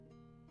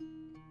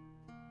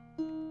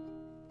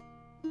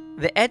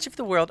The Edge of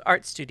the World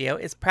Art Studio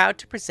is proud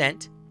to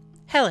present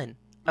Helen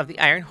of the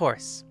Iron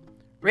Horse,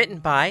 written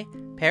by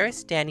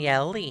Paris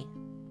Danielle Lee.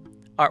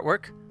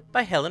 Artwork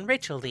by Helen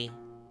Rachel Lee.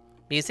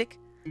 Music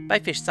by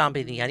Fish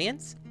Zombie the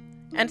Onions.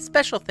 And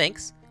special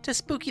thanks to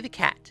Spooky the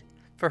Cat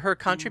for her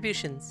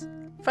contributions,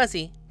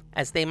 fuzzy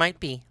as they might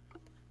be.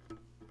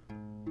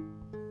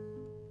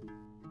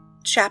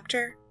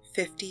 Chapter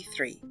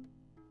 53.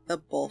 The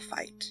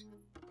Bullfight.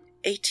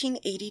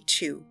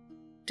 1882,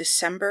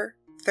 December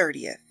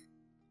 30th.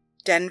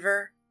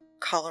 Denver,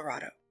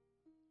 Colorado.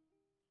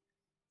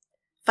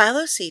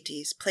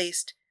 Philoctetes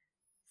placed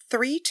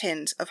 3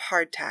 tins of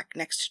hardtack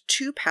next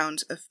to 2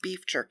 pounds of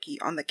beef jerky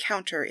on the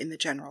counter in the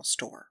general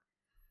store.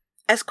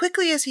 As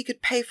quickly as he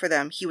could pay for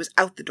them, he was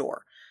out the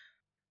door.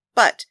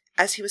 But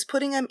as he was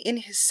putting them in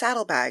his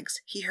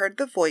saddlebags, he heard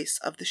the voice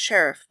of the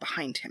sheriff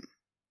behind him.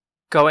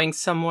 Going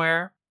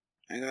somewhere?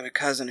 I got a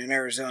cousin in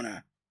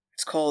Arizona.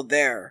 It's cold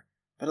there,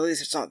 but at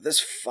least it's not this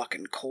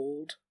fucking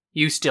cold.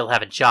 You still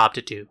have a job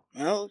to do.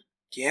 Well,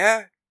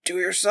 yeah, do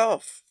it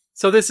yourself.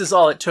 So this is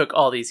all it took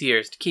all these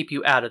years to keep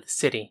you out of the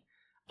city.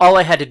 All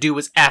I had to do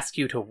was ask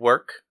you to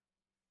work?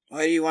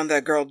 Why do you want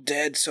that girl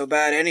dead so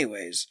bad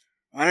anyways?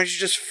 Why don't you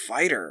just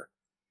fight her?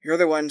 You're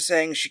the one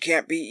saying she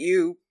can't beat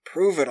you.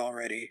 Prove it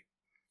already.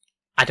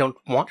 I don't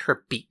want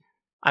her beaten.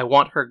 I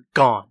want her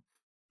gone.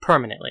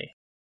 Permanently.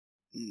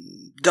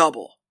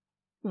 Double.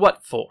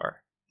 What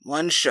for?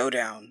 1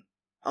 showdown.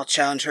 I'll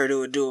challenge her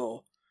to a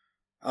duel.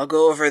 I'll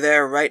go over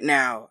there right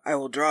now. I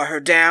will draw her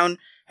down,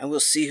 and we'll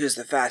see who's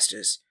the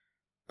fastest.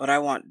 But I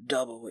want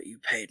double what you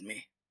paid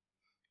me.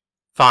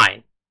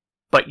 Fine.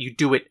 But you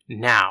do it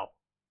now.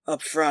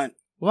 Up front.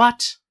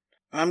 What?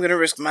 I'm gonna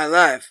risk my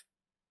life.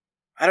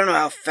 I don't know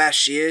how fast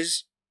she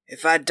is.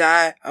 If I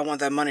die, I want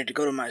that money to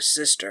go to my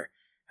sister,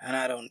 and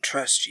I don't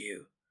trust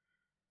you.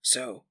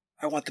 So,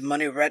 I want the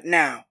money right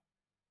now.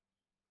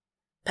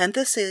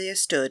 Penthesilea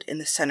stood in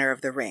the center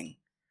of the ring.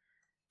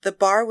 The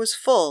bar was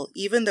full,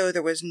 even though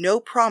there was no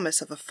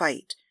promise of a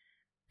fight.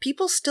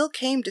 People still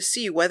came to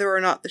see whether or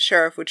not the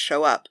sheriff would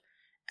show up,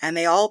 and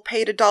they all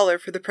paid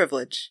 $1 for the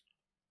privilege.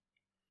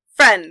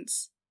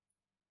 Friends,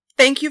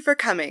 thank you for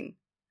coming.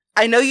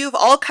 I know you've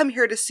all come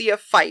here to see a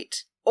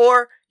fight,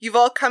 or you've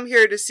all come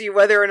here to see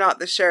whether or not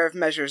the sheriff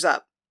measures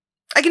up.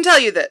 I can tell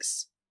you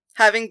this.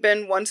 Having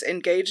been once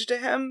engaged to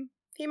him,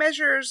 he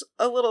measures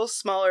a little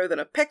smaller than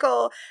a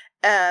pickle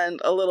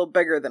and a little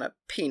bigger than a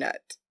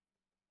peanut.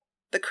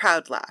 The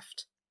crowd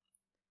laughed.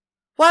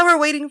 While we're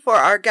waiting for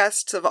our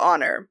guests of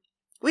honor,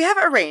 we have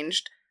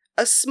arranged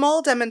a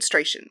small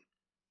demonstration.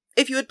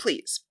 If you would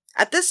please,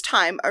 at this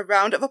time, a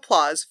round of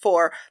applause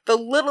for the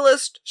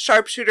littlest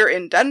sharpshooter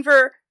in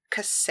Denver,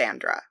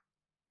 Cassandra.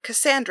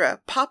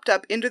 Cassandra popped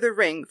up into the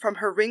ring from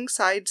her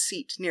ringside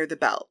seat near the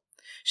bell.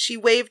 She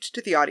waved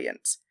to the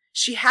audience.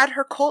 She had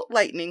her Colt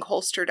Lightning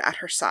holstered at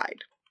her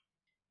side.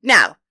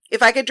 Now,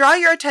 if I could draw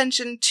your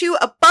attention to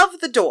above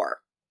the door.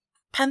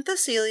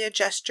 Penthesilea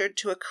gestured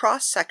to a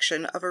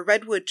cross-section of a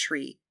redwood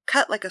tree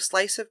cut like a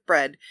slice of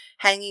bread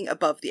hanging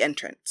above the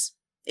entrance.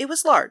 It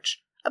was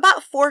large,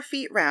 about 4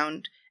 feet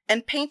round,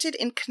 and painted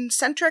in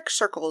concentric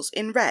circles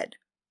in red.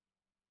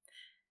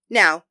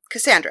 Now,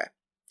 Cassandra,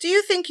 do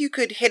you think you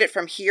could hit it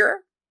from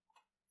here?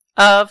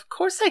 Of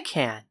course I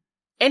can.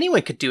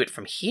 Anyone could do it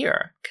from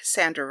here,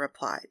 Cassandra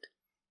replied.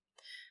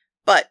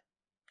 But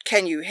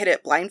can you hit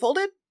it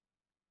blindfolded?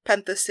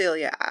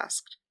 Penthesilea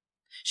asked.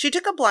 She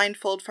took a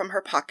blindfold from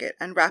her pocket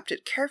and wrapped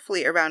it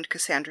carefully around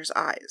Cassandra's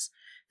eyes.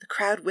 The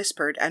crowd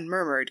whispered and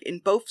murmured in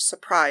both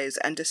surprise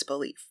and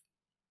disbelief.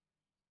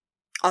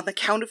 On the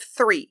count of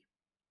 3,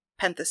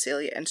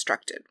 Penthesilea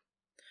instructed.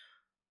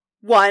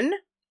 1,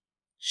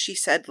 she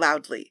said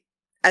loudly,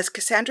 as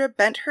Cassandra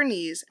bent her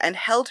knees and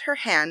held her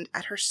hand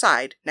at her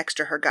side next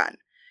to her gun.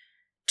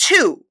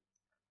 2,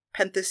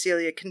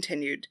 Penthesilea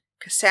continued.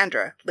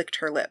 Cassandra licked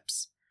her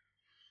lips.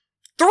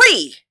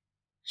 3,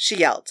 she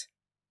yelled.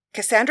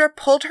 Cassandra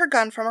pulled her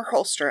gun from her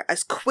holster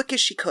as quick as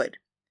she could.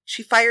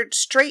 She fired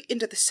straight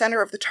into the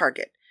center of the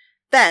target,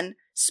 then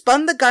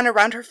spun the gun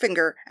around her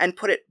finger and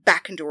put it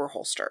back into her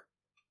holster.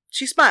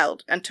 She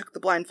smiled and took the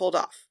blindfold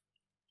off.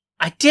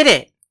 I did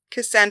it!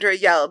 Cassandra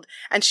yelled,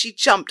 and she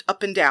jumped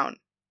up and down.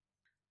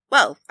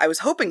 Well, I was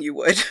hoping you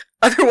would.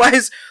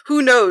 Otherwise,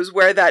 who knows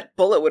where that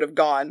bullet would have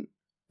gone?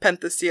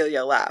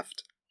 Penthesilea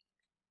laughed.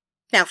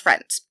 Now,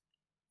 friends,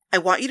 I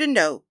want you to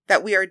know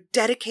that we are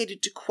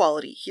dedicated to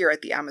quality here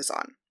at the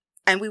Amazon,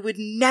 and we would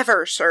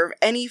never serve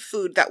any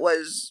food that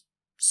was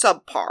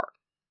subpar.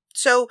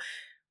 So,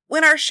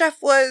 when our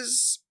chef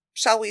was,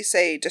 shall we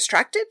say,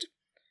 distracted,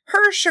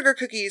 her sugar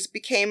cookies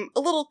became a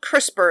little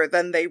crisper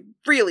than they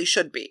really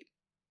should be.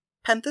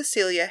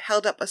 Penthesilea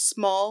held up a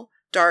small,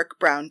 dark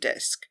brown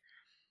disc.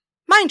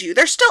 Mind you,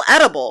 they're still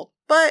edible,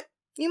 but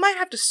you might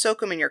have to soak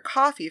them in your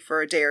coffee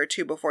for a day or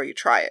 2 before you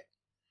try it.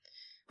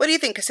 What do you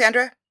think,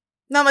 Cassandra?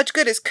 Not much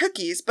good as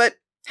cookies, but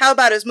how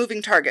about as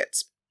moving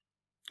targets?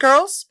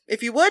 Girls,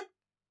 if you would.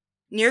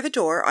 Near the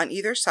door on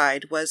either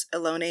side was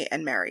Elone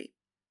and Mary.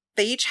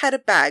 They each had a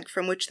bag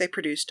from which they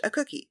produced a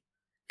cookie.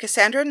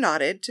 Cassandra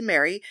nodded to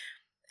Mary,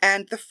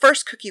 and the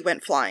first cookie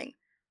went flying.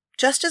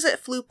 Just as it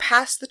flew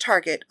past the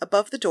target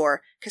above the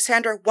door,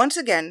 Cassandra once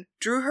again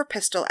drew her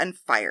pistol and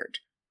fired.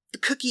 The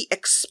cookie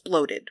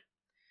exploded.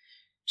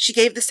 She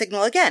gave the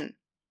signal again.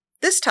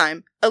 This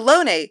time,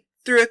 Elone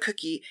threw a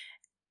cookie,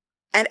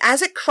 and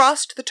as it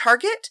crossed the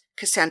target,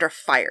 Cassandra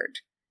fired.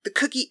 The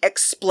cookie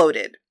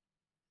exploded.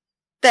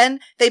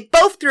 Then they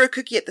both threw a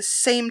cookie at the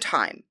same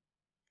time.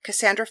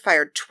 Cassandra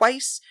fired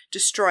twice,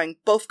 destroying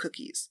both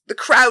cookies. The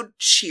crowd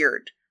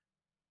cheered.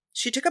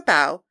 She took a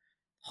bow,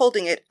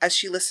 holding it as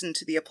she listened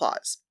to the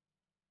applause.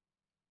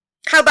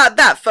 "How about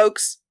that,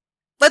 folks?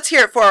 Let's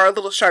hear it for our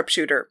little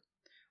sharpshooter.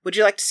 Would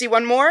you like to see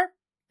one more?"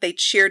 They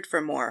cheered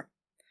for more.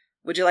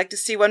 "Would you like to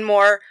see one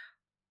more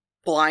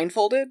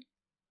blindfolded?"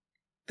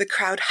 The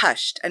crowd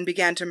hushed and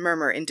began to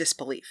murmur in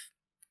disbelief.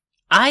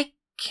 I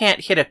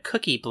can't hit a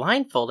cookie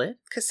blindfolded,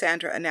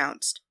 Cassandra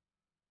announced.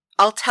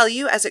 "I'll tell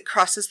you as it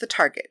crosses the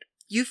target.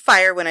 You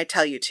fire when I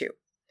tell you to.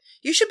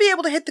 You should be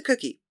able to hit the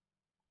cookie."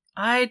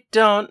 I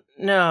don't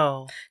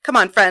know. "Come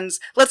on, friends,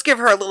 let's give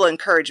her a little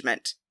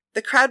encouragement."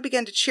 The crowd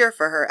began to cheer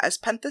for her as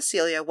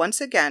Penthesilea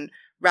once again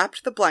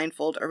wrapped the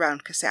blindfold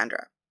around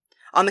Cassandra.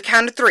 "On the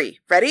count of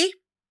 3. Ready?"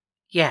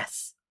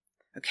 Yes.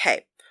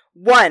 Okay.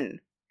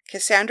 1.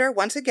 Cassandra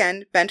once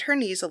again bent her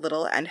knees a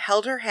little and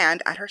held her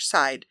hand at her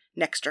side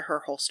next to her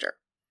holster.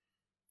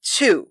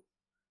 2,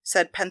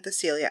 said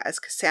Penthesilea as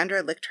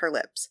Cassandra licked her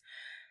lips.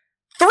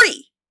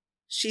 3,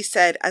 she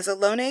said as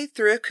Elone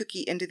threw a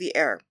cookie into the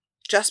air.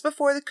 Just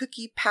before the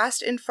cookie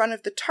passed in front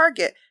of the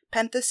target,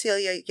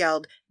 Penthesilea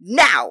yelled,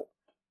 "Now!"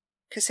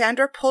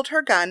 Cassandra pulled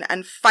her gun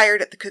and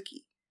fired at the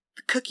cookie.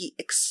 The cookie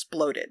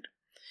exploded.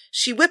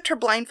 She whipped her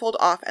blindfold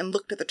off and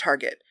looked at the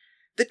target.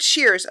 The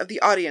cheers of the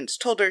audience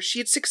told her she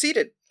had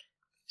succeeded.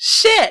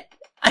 Shit!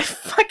 I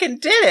fucking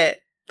did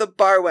it! The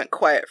bar went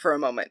quiet for a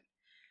moment.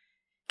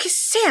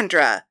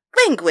 "Cassandra!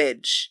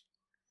 Language!"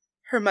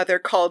 her mother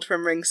called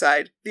from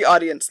ringside. The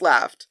audience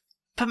laughed.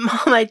 But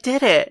Mom, I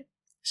did it,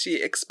 she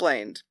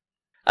explained.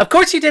 Of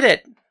course you did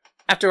it!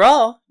 After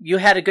all, you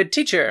had a good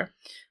teacher.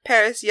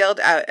 Paris yelled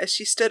out as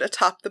she stood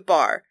atop the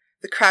bar.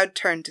 The crowd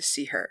turned to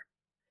see her.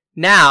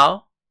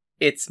 Now,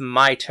 it's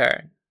my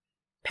turn.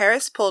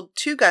 Paris pulled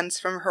 2 guns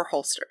from her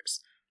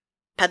holsters.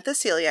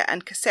 Penthesilea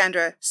and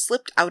Cassandra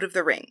slipped out of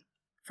the ring.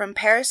 From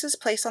Paris's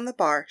place on the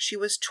bar, she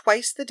was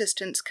twice the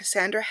distance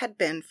Cassandra had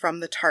been from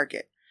the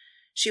target.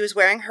 She was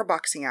wearing her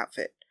boxing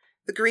outfit,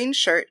 the green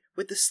shirt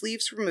with the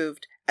sleeves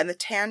removed and the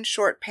tan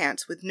short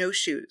pants with no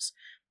shoes,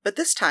 but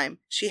this time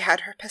she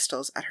had her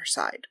pistols at her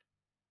side.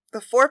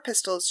 The 4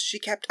 pistols she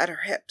kept at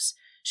her hips.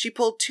 She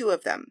pulled 2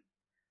 of them.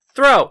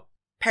 Throw!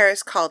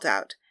 Paris called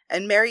out,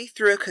 and Mary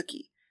threw a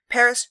cookie.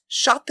 Paris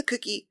shot the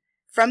cookie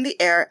from the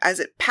air as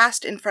it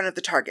passed in front of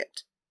the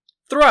target.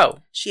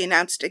 Throw! She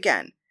announced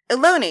again.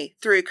 Elone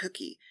threw a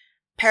cookie.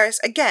 Paris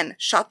again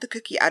shot the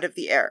cookie out of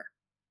the air.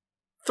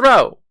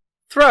 Throw!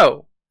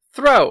 Throw!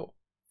 Throw!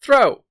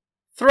 Throw!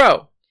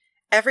 Throw!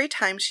 Every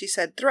time she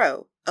said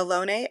throw,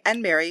 Elone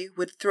and Mary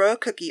would throw a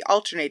cookie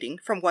alternating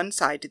from one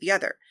side to the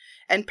other,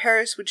 and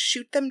Paris would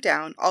shoot them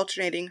down,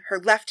 alternating her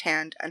left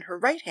hand and her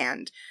right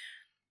hand,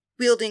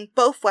 wielding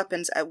both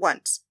weapons at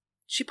once.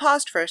 She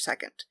paused for a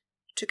second,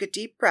 took a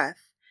deep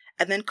breath,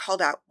 and then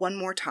called out one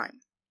more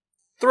time.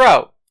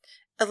 Throw!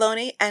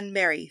 Elone and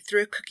Mary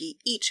threw a cookie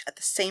each at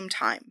the same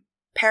time.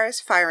 Paris,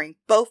 firing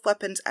both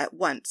weapons at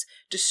once,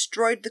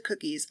 destroyed the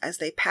cookies as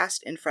they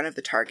passed in front of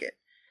the target.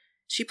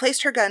 She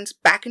placed her guns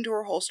back into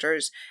her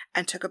holsters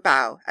and took a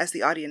bow as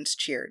the audience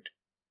cheered.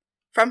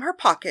 From her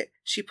pocket,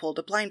 she pulled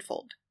a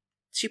blindfold.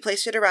 She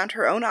placed it around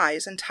her own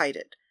eyes and tied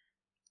it.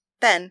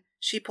 Then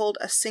she pulled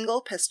a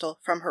single pistol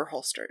from her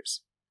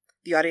holsters.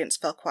 The audience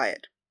fell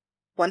quiet.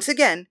 Once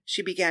again,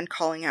 she began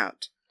calling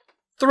out.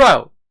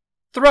 Throw!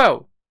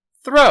 Throw!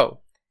 Throw!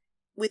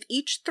 With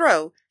each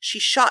throw, she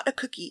shot a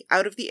cookie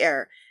out of the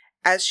air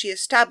as she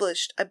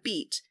established a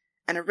beat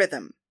and a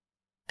rhythm.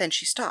 Then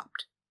she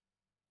stopped.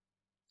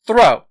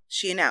 Throw!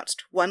 She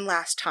announced one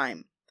last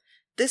time.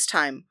 This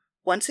time,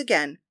 once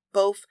again,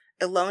 both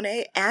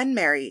Elone and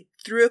Mary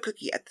threw a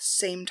cookie at the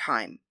same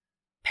time.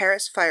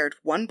 Paris fired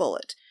one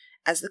bullet.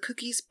 As the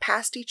cookies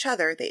passed each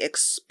other, they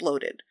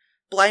exploded.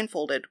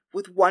 Blindfolded,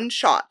 with one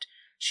shot,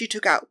 she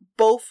took out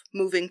both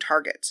moving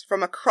targets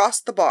from across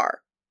the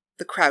bar.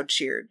 The crowd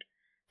cheered.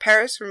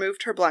 Paris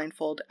removed her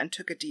blindfold and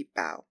took a deep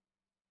bow.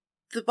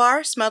 The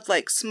bar smelled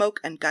like smoke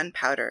and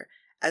gunpowder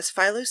as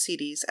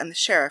Philocides and the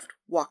sheriff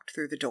walked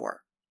through the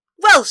door.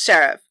 "Well,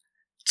 Sheriff,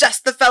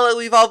 just the fellow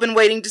we've all been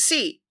waiting to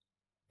see,"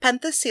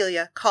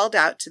 Penthesilea called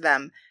out to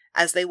them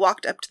as they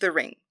walked up to the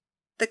ring.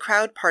 The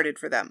crowd parted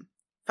for them.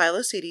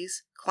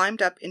 Philocides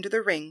climbed up into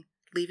the ring,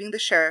 leaving the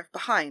sheriff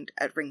behind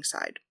at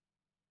ringside.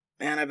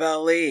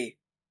 Annabelle Lee.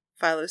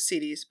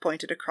 Philocides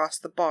pointed across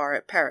the bar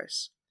at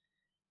Paris.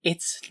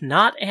 It's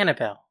not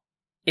Annabelle.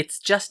 It's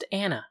just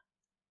Anna.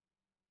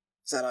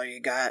 Is that all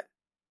you got?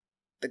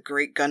 The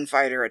great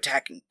gunfighter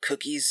attacking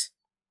cookies?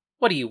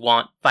 What do you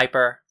want,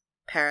 Viper?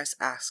 Paris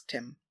asked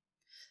him.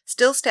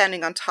 Still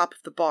standing on top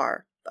of the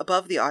bar,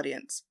 above the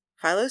audience,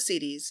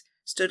 Philocides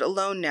stood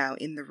alone now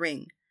in the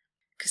ring.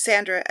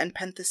 Cassandra and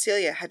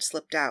Penthesilea had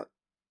slipped out.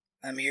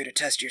 I'm here to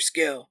test your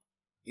skill.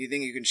 You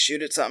think you can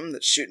shoot at something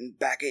that's shooting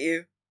back at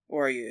you?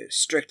 Or are you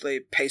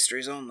strictly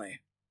pastries only?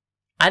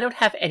 I don't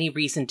have any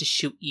reason to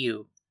shoot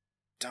you.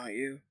 Don't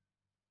you?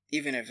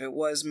 Even if it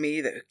was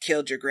me that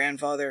killed your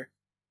grandfather?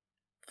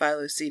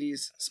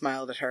 Philocides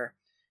smiled at her.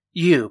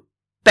 You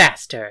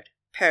bastard!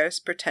 Paris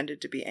pretended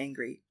to be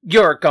angry.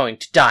 You're going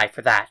to die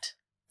for that.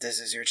 This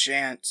is your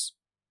chance.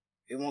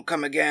 It won't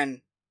come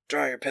again.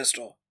 Draw your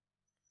pistol.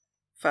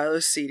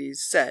 Philocides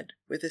said,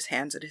 with his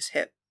hands at his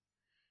hip.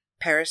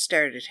 Paris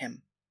stared at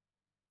him.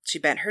 She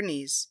bent her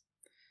knees.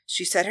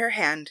 She set her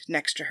hand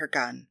next to her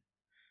gun.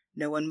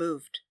 No one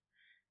moved.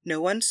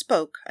 No one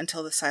spoke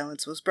until the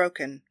silence was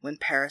broken when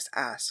Paris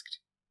asked.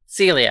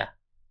 Celia,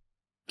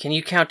 can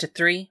you count to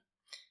 3?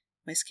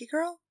 Whiskey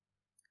Girl?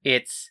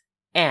 It's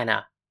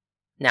Anna.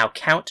 Now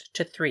count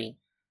to 3.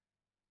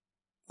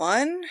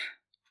 1.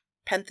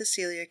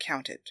 Penthesilea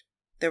counted.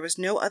 There was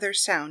no other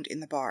sound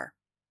in the bar.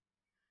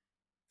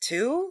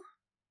 2.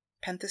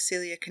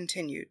 Penthesilea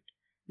continued.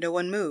 No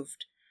one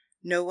moved.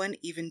 No one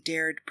even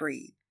dared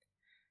breathe.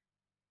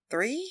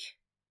 3.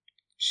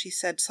 She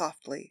said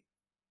softly.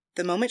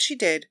 The moment she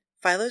did,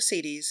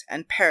 Philocides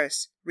and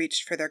Paris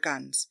reached for their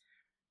guns.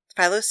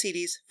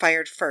 Philocides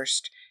fired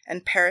first,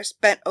 and Paris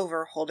bent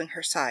over holding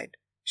her side.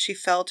 She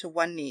fell to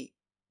one knee.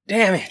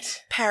 Damn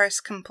it! Paris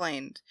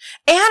complained.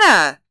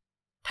 Anna!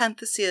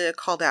 Penthesilea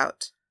called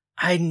out.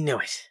 I knew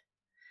it.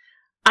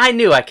 I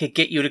knew I could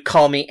get you to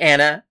call me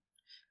Anna.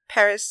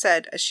 Paris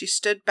said as she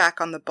stood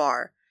back on the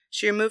bar.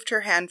 She removed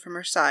her hand from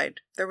her side.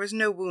 There was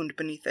no wound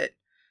beneath it.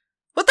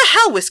 What the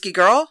hell, Whiskey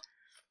Girl?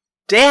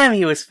 Damn,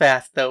 he was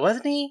fast, though,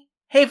 wasn't he?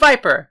 Hey,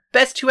 Viper,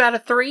 best 2 out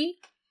of 3?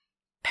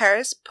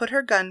 Paris put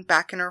her gun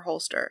back in her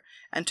holster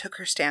and took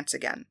her stance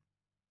again.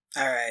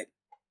 All right.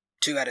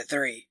 2 out of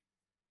 3.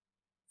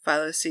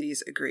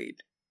 Philocides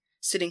agreed,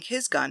 sitting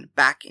his gun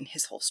back in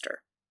his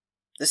holster.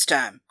 This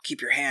time,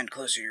 keep your hand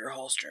closer to your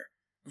holster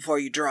before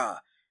you draw,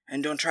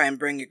 and don't try and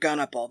bring your gun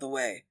up all the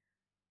way.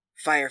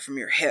 Fire from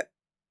your hip.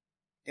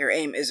 Your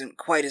aim isn't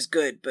quite as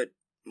good, but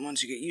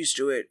once you get used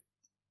to it,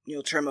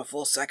 you'll trim a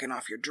full second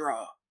off your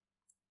draw.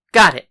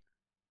 Got it,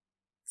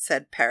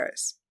 said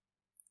Paris.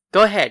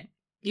 Go ahead.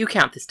 You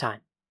count this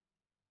time.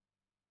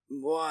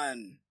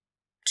 1,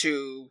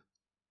 2,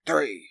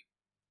 3.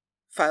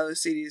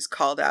 Philocides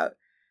called out,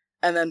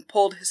 and then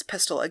pulled his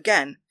pistol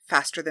again,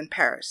 faster than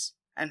Paris,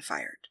 and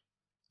fired.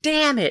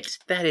 Damn it!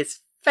 That is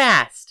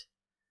fast.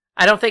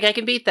 I don't think I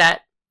can beat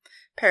that.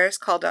 Paris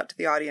called out to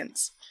the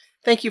audience.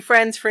 Thank you,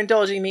 friends, for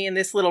indulging me in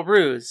this little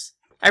ruse.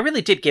 I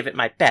really did give it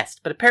my best,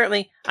 but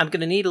apparently I'm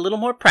going to need a little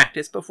more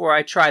practice before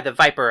I try the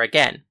Viper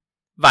again.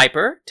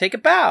 Viper, take a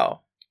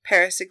bow.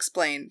 Paris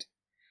explained.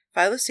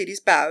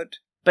 Philocides bowed.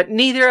 But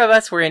neither of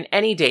us were in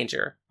any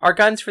danger. Our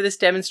guns for this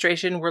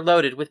demonstration were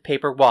loaded with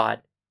paper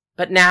wad.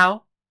 But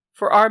now,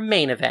 for our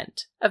main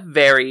event, a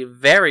very,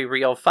 very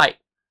real fight.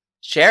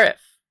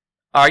 Sheriff,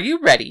 are you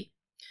ready?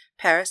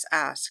 Paris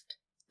asked.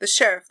 The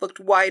sheriff looked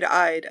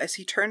wide-eyed as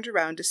he turned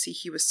around to see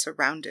he was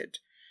surrounded.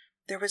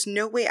 There was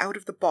no way out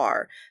of the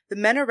bar. The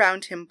men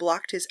around him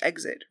blocked his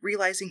exit,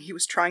 realizing he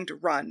was trying to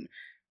run.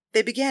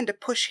 They began to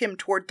push him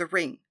toward the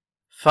ring.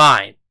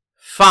 Fine.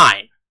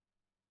 Fine.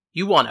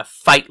 You want to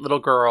fight, little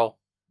girl?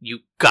 You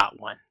got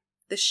one.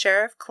 The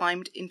sheriff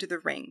climbed into the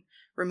ring,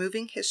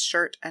 removing his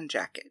shirt and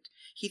jacket.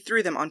 He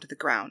threw them onto the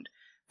ground.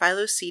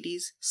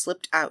 Philocides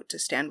slipped out to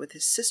stand with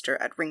his sister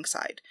at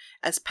ringside.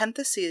 As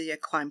Penthesilea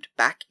climbed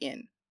back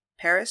in,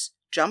 Paris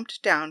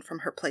jumped down from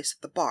her place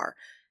at the bar.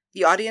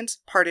 The audience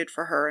parted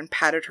for her and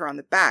patted her on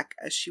the back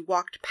as she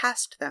walked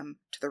past them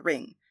to the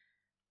ring.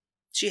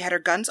 She had her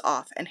guns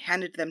off and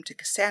handed them to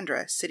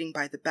Cassandra, sitting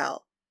by the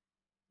bell.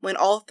 When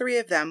all 3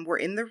 of them were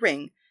in the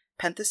ring,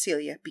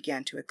 Penthesilea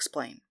began to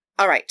explain.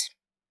 All right.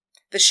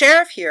 The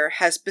sheriff here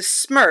has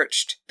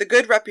besmirched the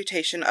good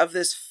reputation of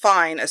this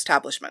fine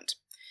establishment.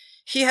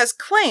 He has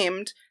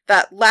claimed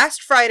that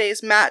last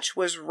Friday's match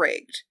was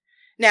rigged.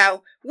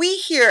 Now, we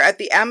here at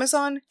the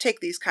Amazon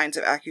take these kinds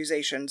of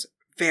accusations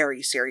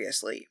very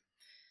seriously.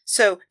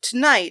 So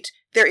tonight,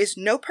 there is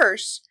no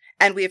purse,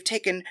 and we have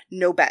taken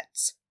no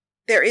bets.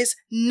 There is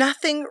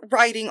nothing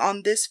riding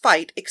on this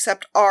fight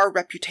except our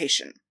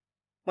reputation.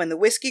 When the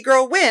Whiskey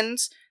Girl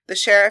wins, the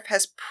sheriff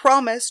has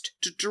promised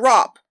to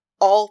drop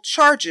all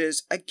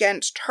charges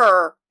against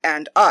her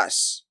and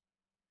us.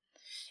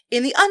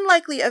 In the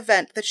unlikely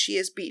event that she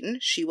is beaten,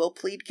 she will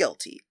plead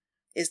guilty.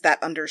 Is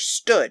that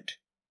understood?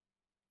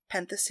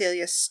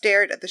 Penthesilea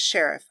stared at the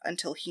sheriff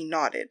until he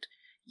nodded.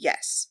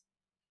 Yes.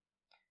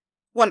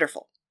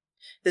 Wonderful.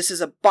 This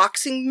is a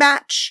boxing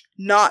match,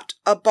 not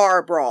a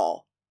bar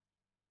brawl.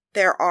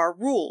 There are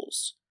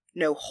rules.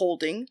 No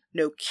holding,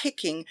 no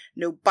kicking,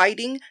 no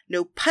biting,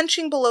 no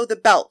punching below the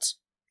belt.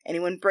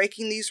 Anyone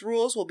breaking these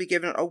rules will be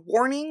given a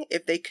warning.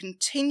 If they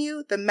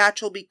continue, the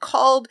match will be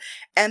called,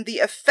 and the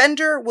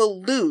offender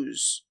will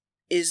lose.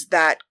 Is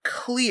that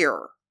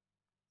clear?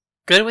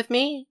 Good with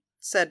me?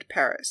 Said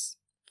Paris.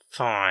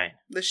 Fine.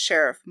 The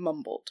sheriff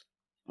mumbled.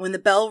 When the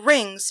bell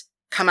rings,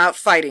 come out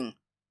fighting.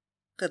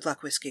 Good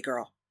luck, Whiskey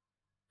Girl.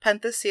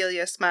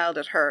 Penthesilea smiled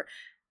at her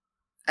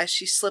as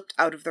she slipped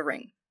out of the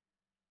ring.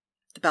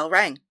 The bell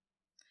rang.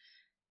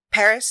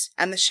 Paris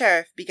and the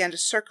sheriff began to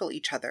circle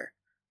each other.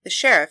 The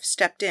sheriff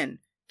stepped in,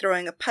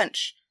 throwing a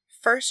punch,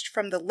 first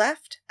from the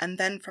left and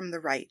then from the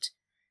right.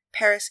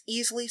 Paris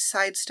easily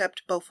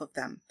sidestepped both of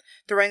them.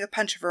 Throwing a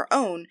punch of her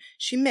own,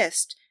 she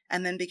missed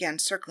and then began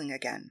circling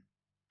again.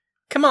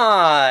 Come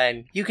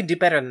on! You can do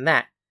better than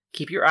that.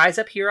 Keep your eyes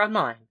up here on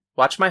mine.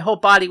 Watch my whole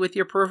body with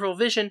your peripheral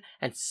vision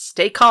and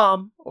stay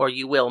calm, or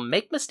you will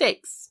make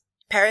mistakes.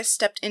 Paris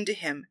stepped into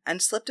him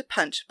and slipped a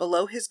punch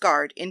below his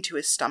guard into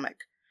his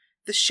stomach.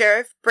 The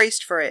sheriff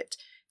braced for it,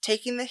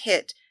 taking the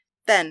hit,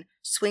 then,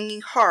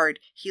 swinging hard,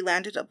 he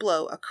landed a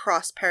blow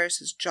across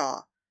Paris's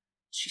jaw.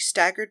 She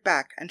staggered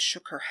back and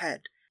shook her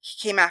head. He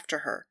came after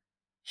her.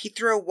 He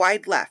threw a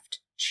wide left.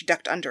 She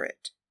ducked under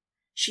it.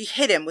 She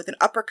hit him with an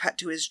uppercut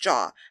to his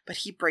jaw, but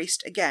he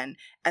braced again,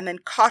 and then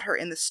caught her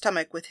in the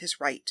stomach with his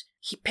right.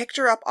 He picked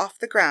her up off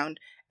the ground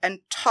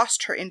and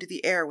tossed her into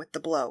the air with the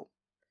blow.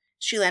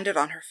 She landed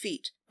on her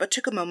feet, but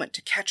took a moment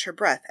to catch her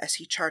breath as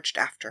he charged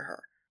after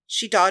her.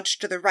 She dodged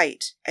to the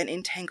right and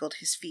entangled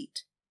his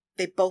feet.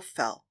 They both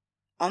fell.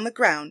 On the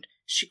ground,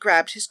 she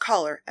grabbed his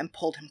collar and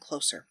pulled him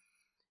closer.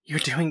 You're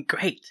doing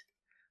great.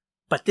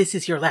 But this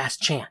is your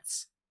last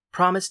chance.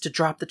 Promise to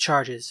drop the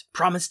charges.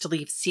 Promise to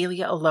leave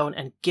Celia alone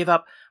and give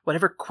up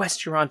whatever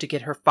quest you're on to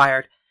get her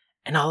fired,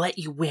 and I'll let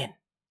you win.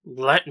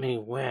 Let me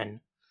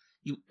win?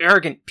 You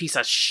arrogant piece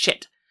of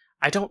shit.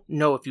 I don't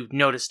know if you've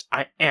noticed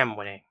I am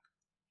winning.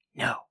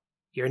 No,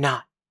 you're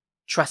not.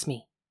 Trust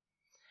me.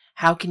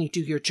 How can you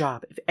do your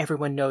job if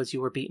everyone knows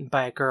you were beaten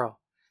by a girl?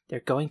 They're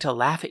going to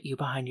laugh at you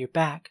behind your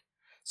back.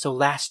 So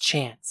last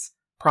chance.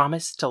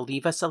 Promise to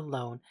leave us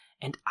alone,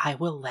 and I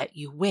will let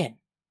you win.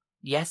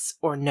 Yes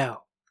or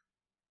no?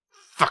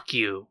 Fuck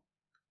you.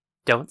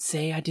 Don't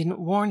say I didn't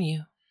warn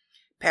you.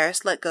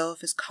 Paris let go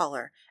of his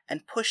collar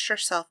and pushed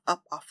herself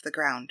up off the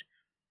ground.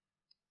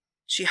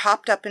 She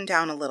hopped up and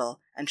down a little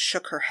and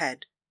shook her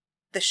head.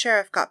 The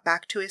sheriff got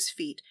back to his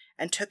feet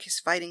and took his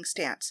fighting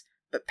stance,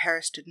 but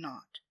Paris did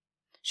not.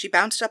 She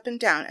bounced up and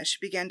down as she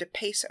began to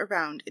pace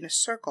around in a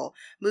circle,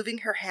 moving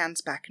her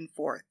hands back and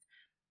forth.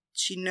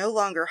 She no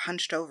longer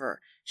hunched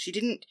over. She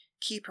didn't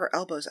keep her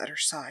elbows at her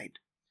side.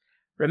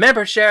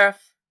 Remember,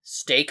 Sheriff,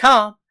 stay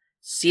calm.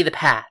 See the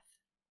path.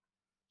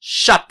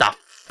 Shut the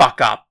fuck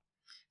up!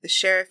 The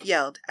sheriff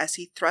yelled as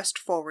he thrust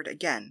forward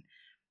again.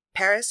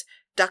 Paris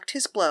ducked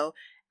his blow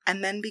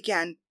and then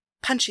began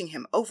punching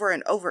him over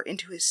and over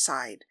into his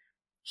side.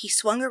 He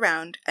swung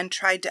around and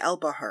tried to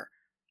elbow her.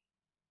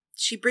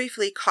 She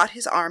briefly caught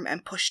his arm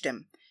and pushed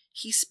him.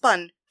 He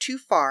spun too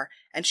far,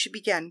 and she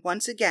began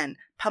once again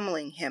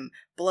pummeling him,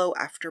 blow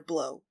after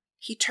blow.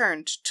 He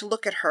turned to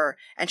look at her,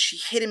 and she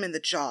hit him in the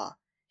jaw.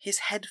 His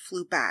head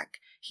flew back.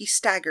 He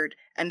staggered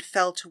and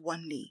fell to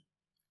one knee.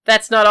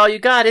 That's not all you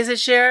got, is it,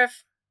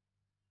 Sheriff?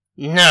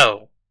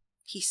 No,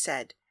 he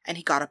said, and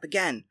he got up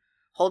again.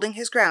 Holding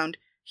his ground,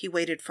 he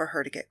waited for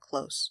her to get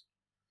close.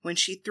 When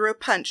she threw a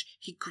punch,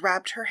 he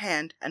grabbed her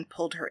hand and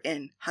pulled her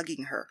in,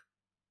 hugging her.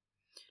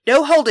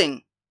 No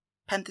holding,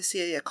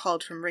 Penthesilea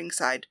called from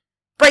ringside.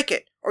 Break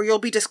it, or you'll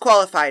be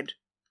disqualified,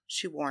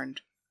 she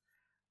warned.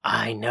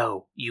 I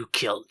know you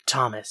killed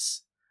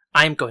Thomas.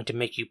 I'm going to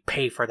make you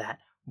pay for that,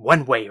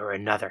 one way or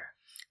another.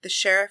 The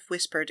sheriff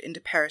whispered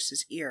into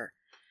Paris's ear,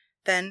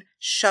 then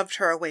shoved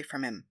her away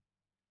from him.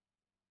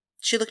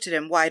 She looked at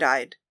him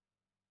wide-eyed.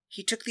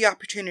 He took the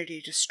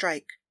opportunity to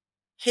strike,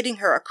 hitting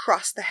her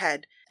across the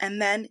head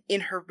and then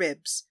in her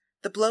ribs.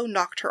 The blow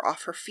knocked her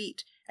off her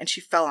feet, and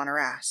she fell on her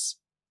ass.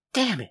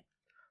 Damn it!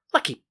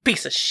 Lucky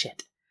piece of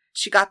shit!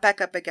 She got back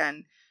up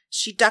again.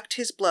 She ducked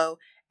his blow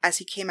as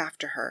he came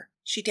after her.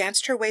 She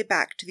danced her way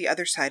back to the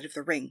other side of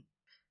the ring.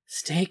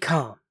 Stay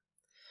calm.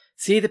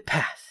 See the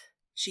path,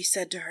 she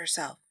said to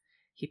herself.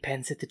 He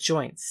bends at the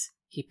joints.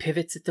 He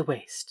pivots at the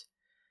waist.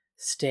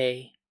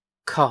 Stay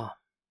calm.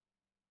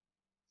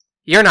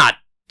 You're not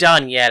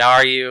done yet,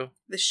 are you?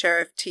 The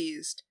sheriff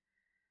teased.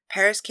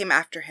 Paris came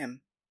after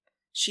him.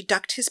 She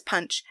ducked his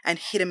punch and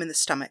hit him in the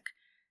stomach.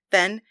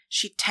 Then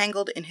she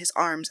tangled in his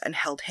arms and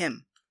held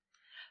him.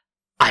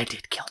 I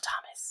did kill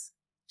Thomas,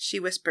 she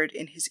whispered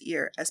in his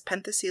ear as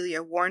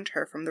Penthesilea warned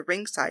her from the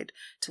ringside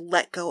to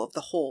let go of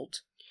the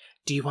hold.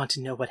 Do you want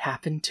to know what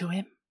happened to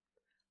him?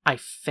 I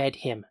fed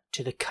him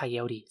to the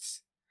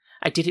coyotes.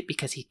 I did it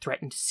because he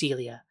threatened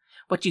Celia.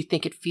 What do you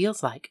think it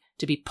feels like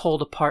to be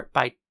pulled apart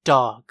by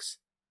dogs?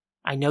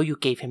 I know you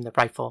gave him the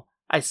rifle.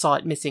 I saw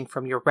it missing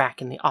from your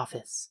rack in the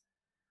office.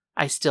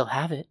 I still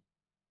have it.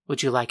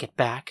 Would you like it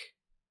back?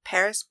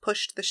 Paris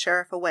pushed the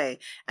sheriff away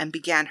and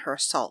began her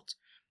assault.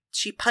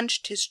 She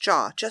punched his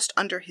jaw just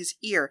under his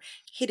ear,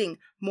 hitting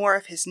more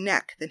of his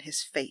neck than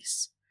his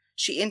face.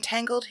 She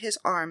entangled his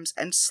arms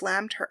and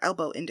slammed her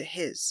elbow into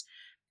his,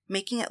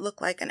 making it look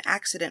like an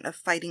accident of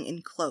fighting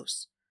in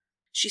close.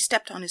 She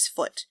stepped on his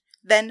foot,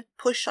 then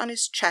pushed on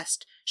his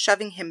chest,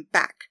 shoving him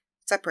back,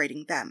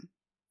 separating them.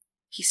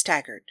 He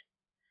staggered.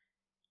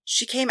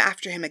 She came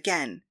after him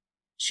again.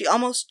 She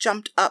almost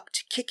jumped up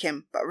to kick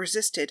him, but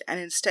resisted and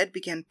instead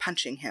began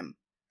punching him.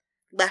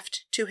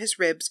 left to his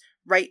ribs,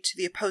 right to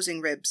the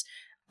opposing ribs,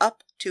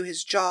 up to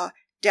his jaw,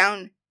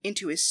 down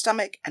into his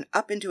stomach, and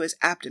up into his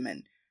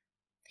abdomen.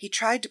 He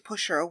tried to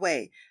push her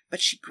away,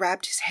 but she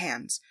grabbed his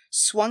hands,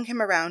 swung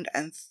him around,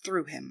 and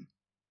threw him.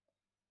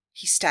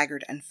 He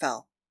staggered and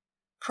fell.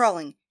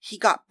 Crawling, he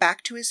got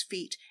back to his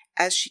feet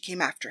as she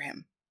came after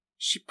him.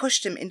 She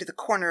pushed him into the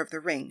corner of the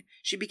ring.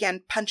 She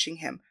began punching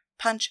him,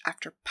 punch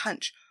after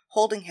punch,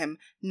 holding him,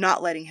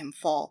 not letting him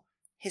fall.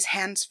 His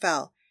hands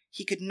fell.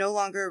 He could no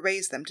longer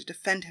raise them to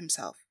defend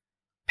himself.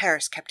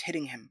 Paris kept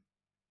hitting him.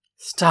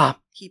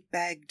 Stop, he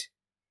begged.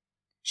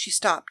 She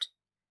stopped,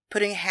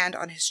 putting a hand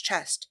on his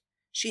chest.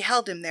 She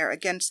held him there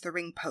against the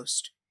ring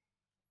post.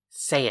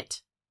 Say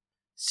it.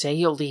 Say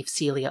you'll leave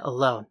Celia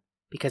alone,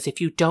 because if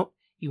you don't,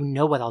 you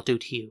know what I'll do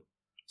to you.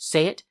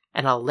 Say it,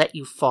 and I'll let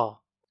you fall.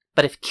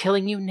 But if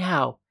killing you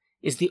now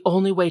is the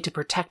only way to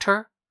protect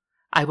her,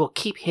 I will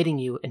keep hitting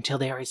you until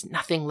there is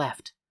nothing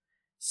left.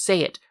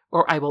 Say it,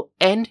 or I will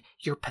end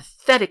your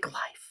pathetic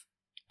life.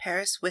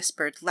 Paris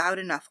whispered loud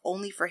enough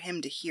only for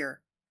him to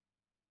hear.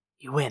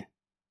 You win.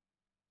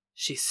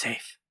 She's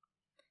safe.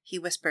 He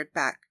whispered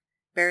back,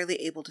 barely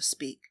able to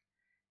speak.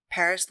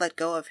 Paris let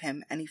go of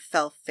him, and he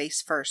fell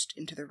face first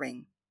into the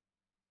ring.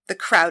 The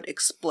crowd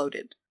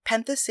exploded.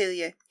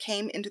 Penthesilea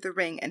came into the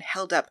ring and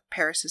held up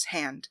Paris's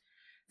hand.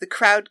 The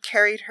crowd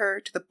carried her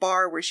to the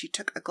bar where she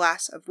took a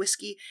glass of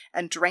whiskey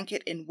and drank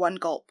it in one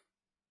gulp.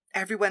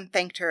 Everyone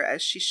thanked her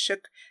as she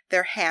shook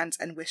their hands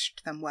and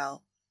wished them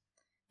well.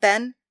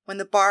 Then, when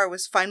the bar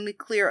was finally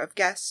clear of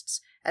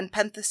guests and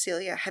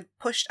Penthesilea had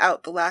pushed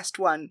out the last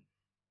one,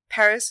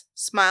 Paris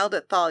smiled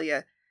at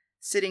Thalia,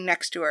 sitting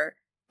next to her,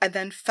 and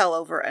then fell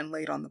over and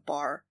laid on the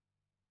bar.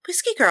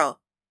 "Whiskey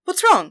girl,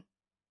 what's wrong?"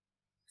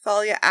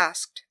 Thalia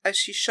asked as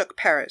she shook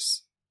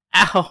Paris.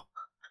 Ow!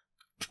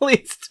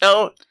 Please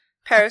don't.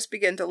 Paris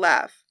began to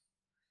laugh.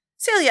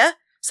 "Celia,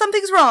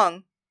 something's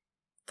wrong!"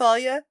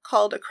 Thalia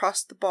called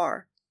across the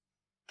bar.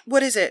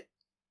 "What is it?"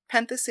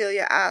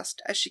 Penthesilea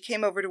asked as she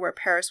came over to where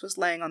Paris was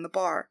laying on the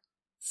bar.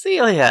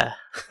 Celia!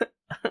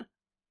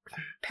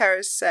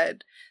 Paris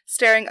said,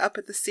 staring up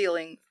at the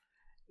ceiling.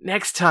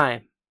 Next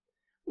time,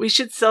 we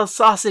should sell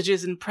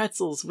sausages and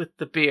pretzels with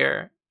the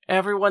beer.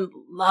 Everyone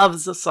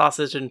loves a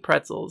sausage and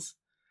pretzels.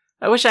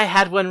 I wish I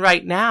had one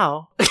right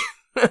now.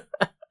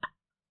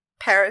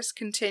 Paris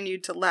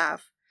continued to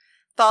laugh.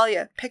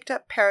 Thalia picked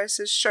up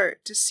Paris's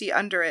shirt to see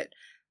under it.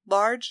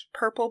 Large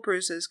purple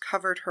bruises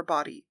covered her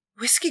body.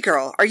 "Whiskey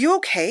girl, are you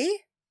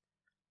okay?"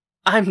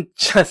 I'm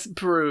just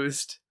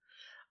bruised.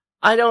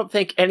 I don't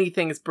think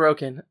anything's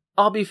broken.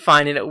 I'll be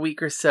fine in a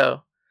week or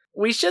so.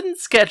 We shouldn't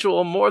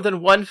schedule more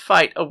than one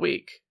fight a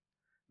week.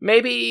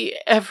 Maybe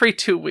every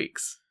 2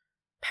 weeks.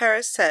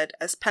 Paris said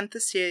as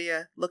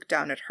Penthesilea looked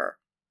down at her.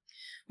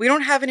 "We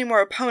don't have any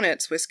more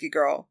opponents, Whiskey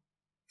girl,"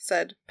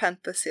 said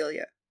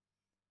Penthesilea.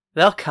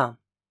 They'll come.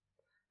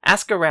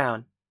 Ask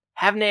around.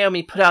 Have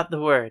Naomi put out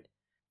the word.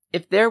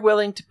 If they're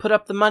willing to put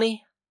up the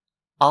money,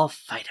 I'll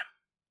fight 'em.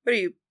 What, are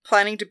you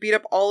planning to beat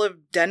up all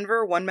of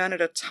Denver one man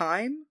at a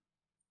time?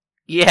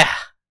 Yeah.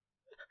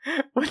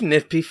 Wouldn't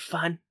it be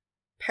fun?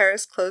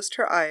 Paris closed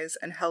her eyes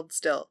and held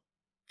still.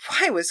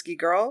 "Why, Whiskey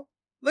girl?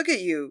 Look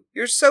at you.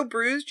 You're so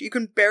bruised you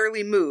can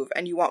barely move,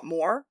 and you want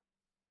more?"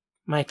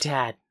 My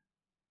dad.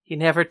 He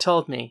never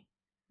told me.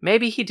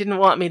 Maybe he didn't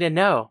want me to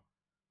know.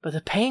 But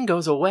the pain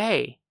goes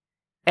away.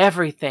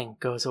 Everything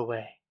goes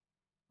away.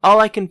 All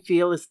I can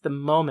feel is the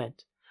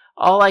moment.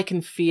 All I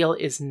can feel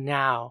is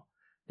now.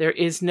 There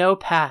is no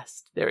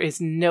past. There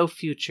is no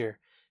future.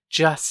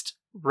 Just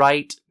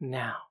right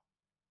now.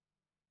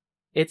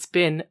 It's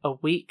been a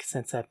week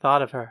since I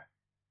thought of her.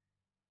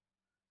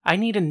 I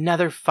need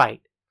another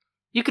fight.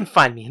 You can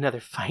find me another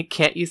fight,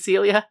 can't you,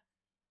 Celia?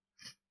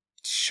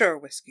 "Sure,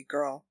 Whiskey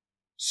girl.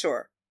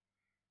 Sure."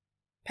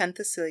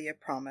 Penthesilea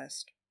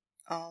promised.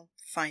 "I'll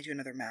find you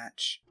another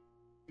match."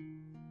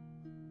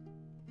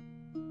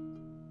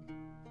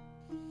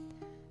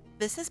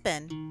 This has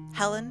been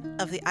Helen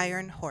of the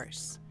Iron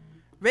Horse,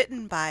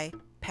 written by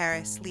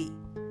Paris Lee,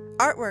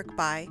 artwork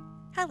by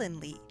Helen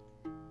Lee,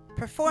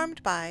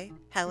 performed by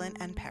Helen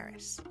and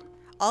Paris.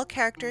 All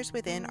characters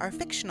within are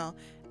fictional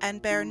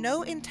and bear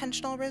no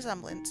intentional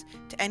resemblance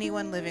to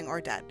anyone living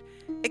or dead,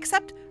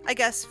 except, I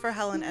guess, for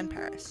Helen and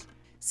Paris.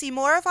 See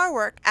more of our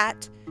work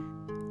at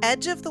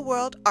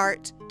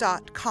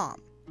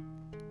edgeoftheworldart.com.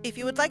 If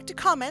you would like to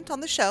comment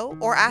on the show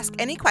or ask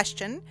any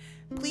question,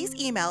 please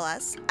email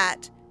us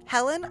at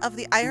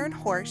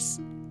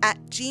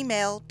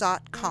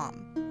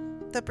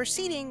helenoftheironhorse@gmail.com. The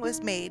proceeding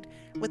was made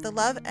with the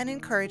love and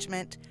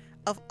encouragement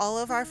of all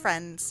of our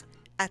friends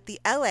at the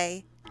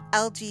LA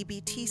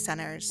LGBT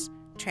Center's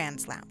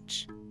Trans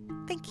Lounge.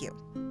 Thank you.